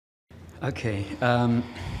Okay.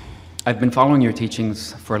 I've been following your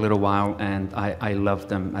teachings for a little while, and I love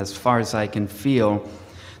them. As far as I can feel,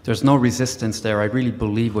 there's no resistance there. I really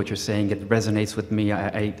believe what you're saying. It resonates with me.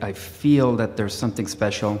 I feel that there's something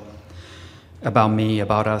special about me,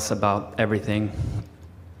 about us, about everything.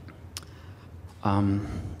 I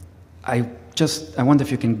wonder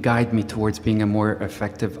if you can guide me towards being a more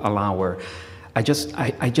effective allower. I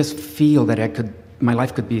just feel that my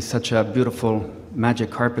life could be such a beautiful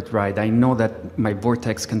magic carpet ride. I know that my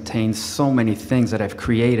vortex contains so many things that I've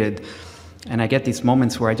created, and I get these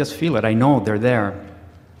moments where I just feel it. I know they're there.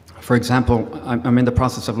 For example, I'm in the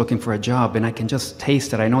process of looking for a job, and I can just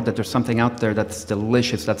taste it. I know that there's something out there that's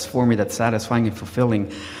delicious, that's for me, that's satisfying and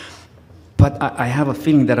fulfilling. But I have a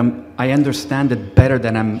feeling that I understand it better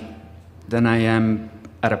than I am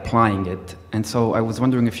at applying it. And so I was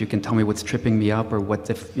wondering if you can tell me what's tripping me up, or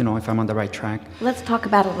if I'm on the right track. Let's talk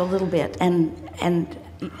about it a little bit, and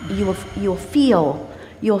you'll feel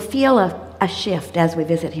a shift as we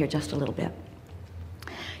visit here just a little bit.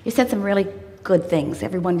 You said some really good things.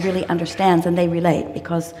 Everyone really understands and they relate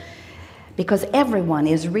because everyone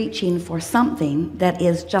is reaching for something that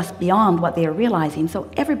is just beyond what they are realizing.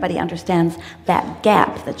 So everybody understands that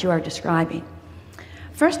gap that you are describing.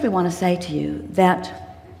 First, we want to say to you that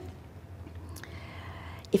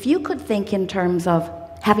if you could think in terms of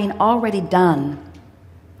having already done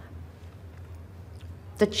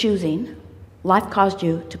the choosing, life caused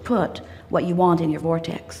you to put what you want in your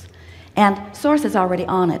vortex. And Source is already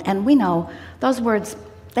on it. And we know those words,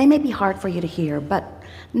 they may be hard for you to hear, but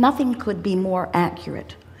nothing could be more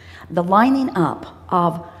accurate. The lining up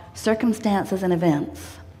of circumstances and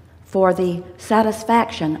events for the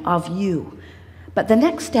satisfaction of you. But the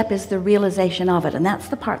next step is the realization of it, and that's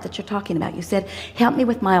the part that you're talking about. You said, help me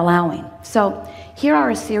with my allowing. So here are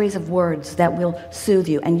a series of words that will soothe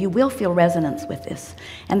you, and you will feel resonance with this.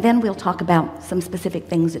 And then we'll talk about some specific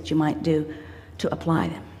things that you might do to apply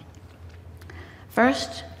them.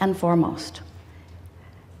 First and foremost,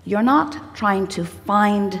 you're not trying to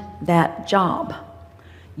find that job.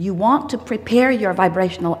 You want to prepare your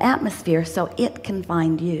vibrational atmosphere so it can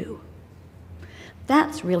find you.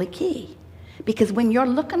 That's really key. Because when you're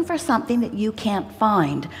looking for something that you can't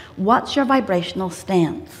find, what's your vibrational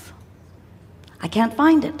stance? I can't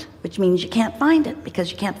find it, which means you can't find it,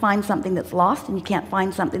 because you can't find something that's lost, and you can't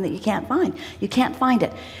find something that you can't find. You can't find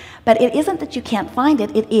it. But it isn't that you can't find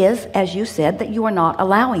it. It is, as you said, that you are not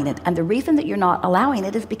allowing it. And the reason that you're not allowing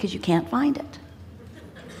it is because you can't find it.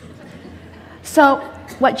 So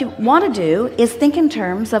what you want to do is think in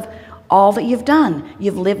terms of all that you've done.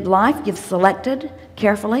 You've lived life. You've selected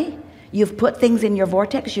carefully. You've put things in your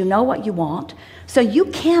vortex. You know what you want. So you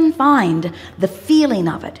can find the feeling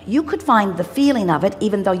of it. You could find the feeling of it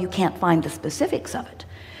even though you can't find the specifics of it.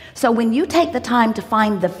 So when you take the time to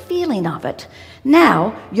find the feeling of it,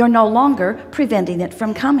 now you're no longer preventing it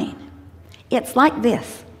from coming. It's like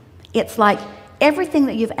this. It's like everything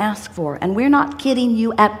that you've asked for, and we're not kidding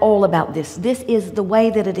you at all about this. This is the way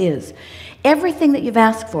that it is. Everything that you've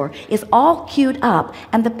asked for is all queued up,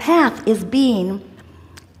 and the path is being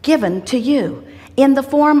given to you in the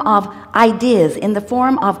form of ideas, in the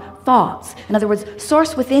form of thoughts. In other words,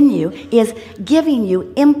 Source within you is giving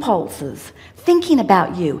you impulses, thinking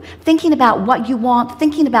about you, thinking about what you want,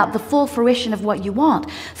 thinking about the full fruition of what you want.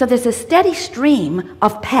 So there's a steady stream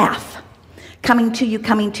of path coming to you,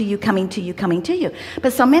 coming to you, coming to you, coming to you.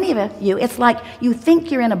 But so many of you, it's like you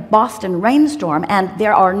think you're in a Boston rainstorm, and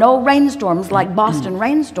there are no rainstorms like Boston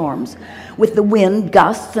rainstorms with the wind,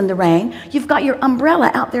 gusts, and the rain. You've got your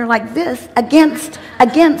umbrella out there like this against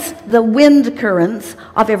the wind currents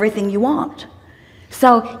of everything you want.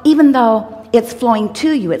 So even though it's flowing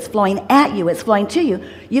to you, it's flowing at you, it's flowing to you,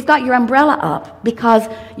 you've got your umbrella up because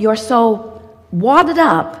you're so wadded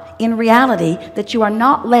up in reality that you are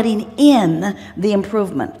not letting in the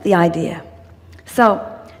improvement, the idea. So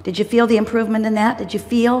did you feel the improvement in that? Did you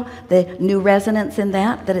feel the new resonance in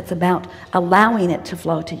that? That it's about allowing it to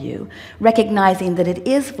flow to you, recognizing that it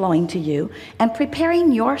is flowing to you, and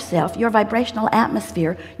preparing yourself, your vibrational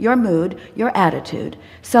atmosphere, your mood, your attitude,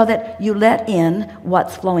 so that you let in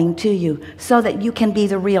what's flowing to you, so that you can be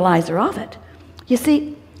the realizer of it. You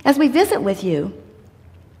see, as we visit with you,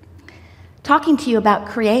 talking to you about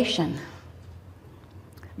creation,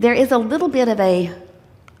 there is a little bit of a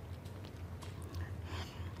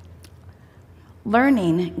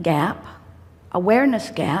learning gap, awareness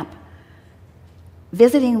gap,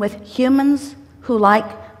 visiting with humans who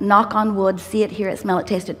like, knock on wood, see it, hear it, smell it,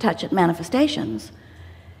 taste it, touch it, manifestations,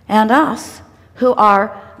 and us who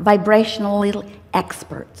are vibrationally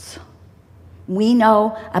experts. We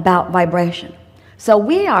know about vibration. So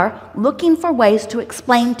we are looking for ways to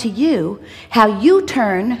explain to you how you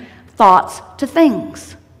turn thoughts to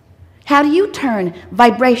things. How do you turn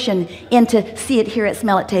vibration into see it, hear it,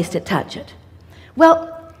 smell it, taste it, touch it?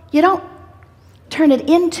 Well, you don't turn it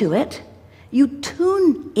into it. You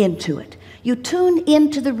tune into it. You tune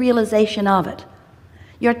into the realization of it.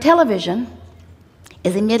 Your television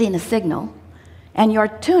is emitting a signal, and your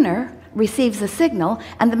tuner receives the signal,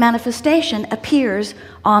 and the manifestation appears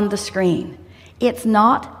on the screen. It's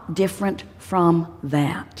not different from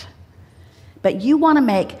that. But you want to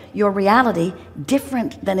make your reality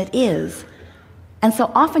different than it is. And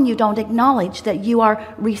so often you don't acknowledge that you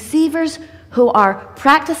are receivers who are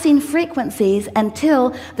practicing frequencies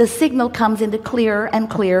until the signal comes into clearer and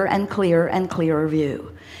clearer and clearer and clearer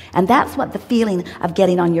view. And that's what the feeling of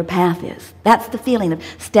getting on your path is. That's the feeling of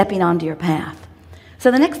stepping onto your path. So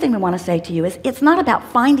the next thing we want to say to you is it's not about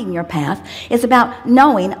finding your path. It's about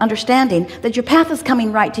knowing, understanding that your path is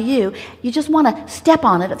coming right to you. You just want to step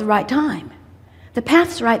on it at the right time. The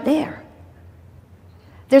path's right there.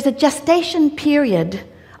 There's a gestation period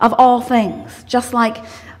of all things, just like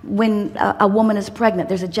when a woman is pregnant,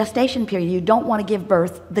 there's a gestation period. You don't want to give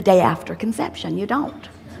birth the day after conception. You don't.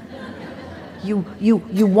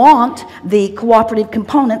 You want the cooperative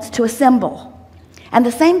components to assemble. And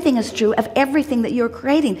the same thing is true of everything that you're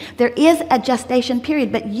creating. There is a gestation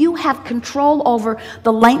period, but you have control over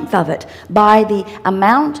the length of it by the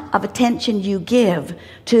amount of attention you give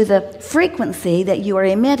to the frequency that you are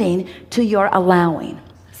emitting to your allowing.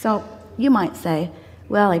 So you might say,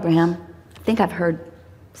 well, Abraham, I think I've heard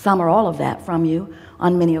some or all of that from you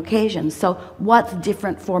on many occasions. So what's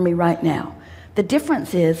different for me right now? The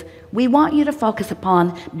difference is we want you to focus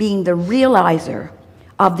upon being the realizer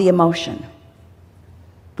of the emotion.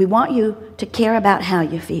 We want you to care about how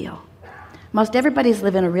you feel. Most everybody's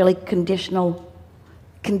living a really conditional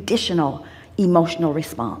emotional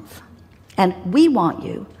response. And we want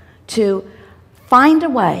you to find a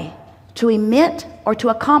way to emit or to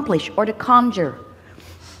accomplish or to conjure,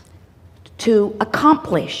 to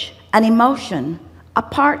accomplish an emotion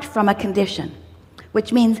apart from a condition,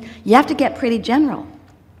 which means you have to get pretty general.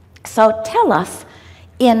 So tell us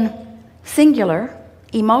in singular,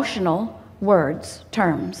 emotional words,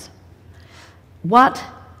 terms, what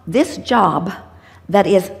this job that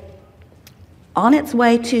is on its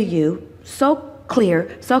way to you, so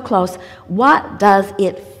clear, so close, what does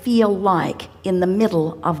it feel like in the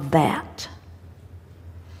middle of that?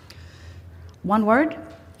 One word,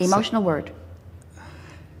 emotional word.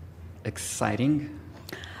 Exciting.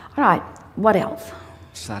 All right, what else?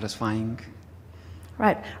 Satisfying.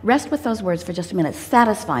 Right, rest with those words for just a minute.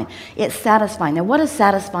 Satisfying. It's satisfying. Now, what does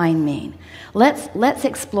satisfying mean? Let's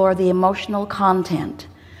explore the emotional content,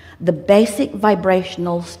 the basic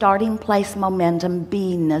vibrational starting place momentum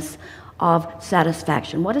beingness of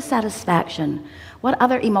satisfaction. What is satisfaction? What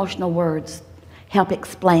other emotional words help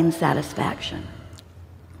explain satisfaction?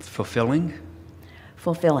 Fulfilling.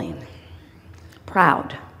 Fulfilling.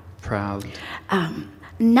 Proud. Proud.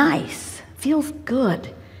 Nice. Feels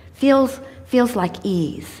good. Feels like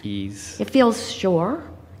ease. Ease. It feels sure.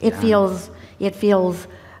 It feels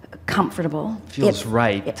comfortable. Feels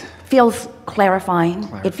right. It feels clarifying.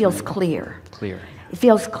 It feels clear. Clear. It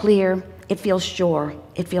feels clear. It feels sure.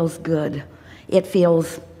 It feels good. It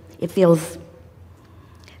feels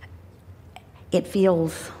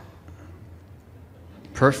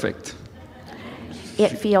perfect. It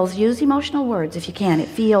feels, use emotional words if you can. It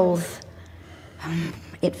feels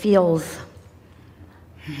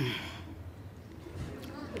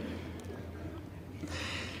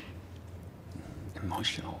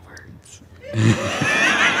emotional words.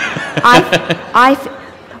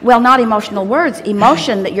 Well, not emotional words,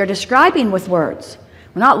 emotion that you're describing with words.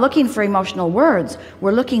 We're not looking for emotional words.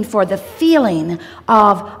 We're looking for the feeling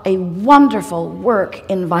of a wonderful work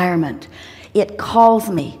environment. It calls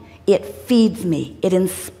me. It feeds me. It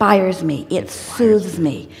inspires me. It soothes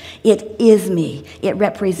me. It is me. It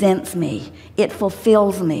represents me. It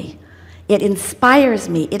fulfills me. It inspires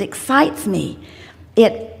me. It excites me.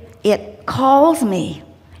 It calls me.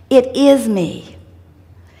 It is me.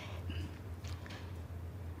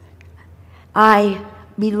 I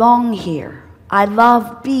belong here. I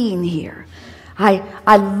love being here.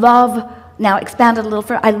 I love, now expand it a little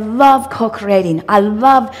further, I love co-creating. I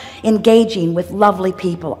love engaging with lovely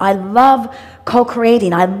people. I love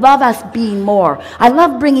co-creating. I love us being more. I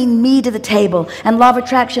love bringing me to the table and law of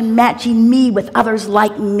attraction matching me with others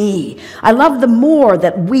like me. I love the more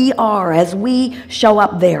that we are as we show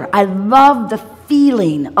up there. I love the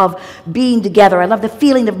feeling of being together. I love the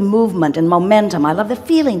feeling of movement and momentum. I love the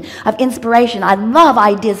feeling of inspiration. I love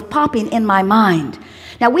ideas popping in my mind.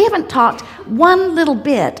 Now, we haven't talked one little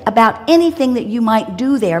bit about anything that you might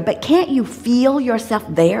do there, but can't you feel yourself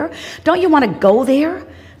there? Don't you want to go there?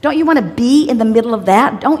 Don't you want to be in the middle of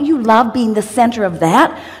that? Don't you love being the center of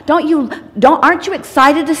that? Aren't you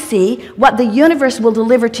excited to see what the universe will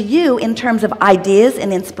deliver to you in terms of ideas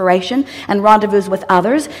and inspiration and rendezvous with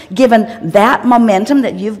others, given that momentum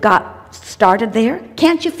that you've got started there?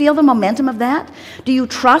 Can't you feel the momentum of that? Do you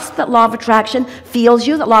trust that law of attraction feels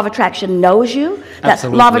you, that law of attraction knows you, that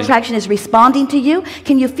Absolutely. law of attraction is responding to you?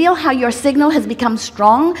 Can you feel how your signal has become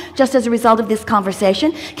strong just as a result of this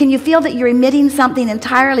conversation? Can you feel that you're emitting something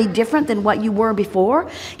entirely different than what you were before?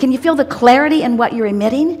 Can you feel the clarity in what you're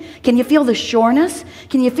emitting? Can you feel the sureness?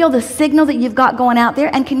 Can you feel the signal that you've got going out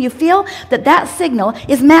there? And can you feel that that signal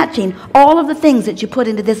is matching all of the things that you put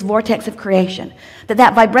into this vortex of creation?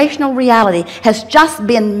 That vibrational reality has just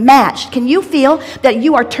been matched. Can you feel that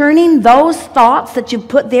you are turning those thoughts that you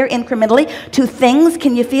put there incrementally to things?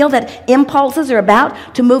 Can you feel that impulses are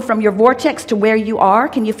about to move from your vortex to where you are?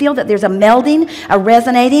 Can you feel that there's a melding, a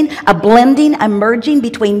resonating, a blending, a merging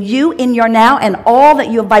between you in your now and all that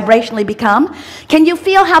you have vibrationally become? Can you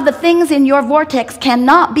feel how the things in your vortex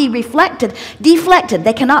cannot be deflected?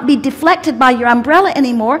 They cannot be deflected by your umbrella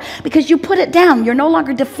anymore because you put it down. You're no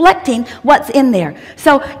longer deflecting what's in there.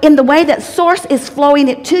 So in the way that source is flowing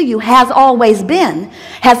it to you has always been.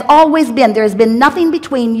 There has been nothing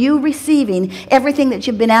between you receiving everything that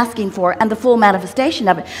you've been asking for and the full manifestation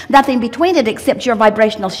of it. Nothing between it except your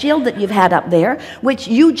vibrational shield that you've had up there, which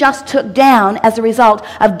you just took down as a result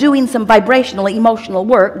of doing some vibrational, emotional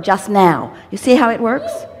work just now. You see how it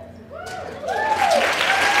works?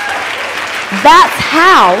 That's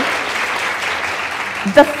how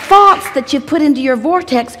the thoughts that you put into your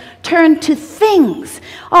vortex turn to things.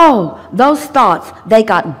 Oh, those thoughts, they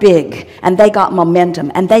got big, and they got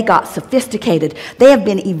momentum, and they got sophisticated. They have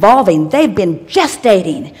been evolving. They've been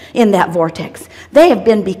gestating in that vortex. They have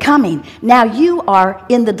been becoming. Now you are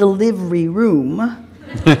in the delivery room.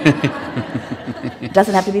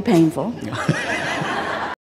 Doesn't have to be painful.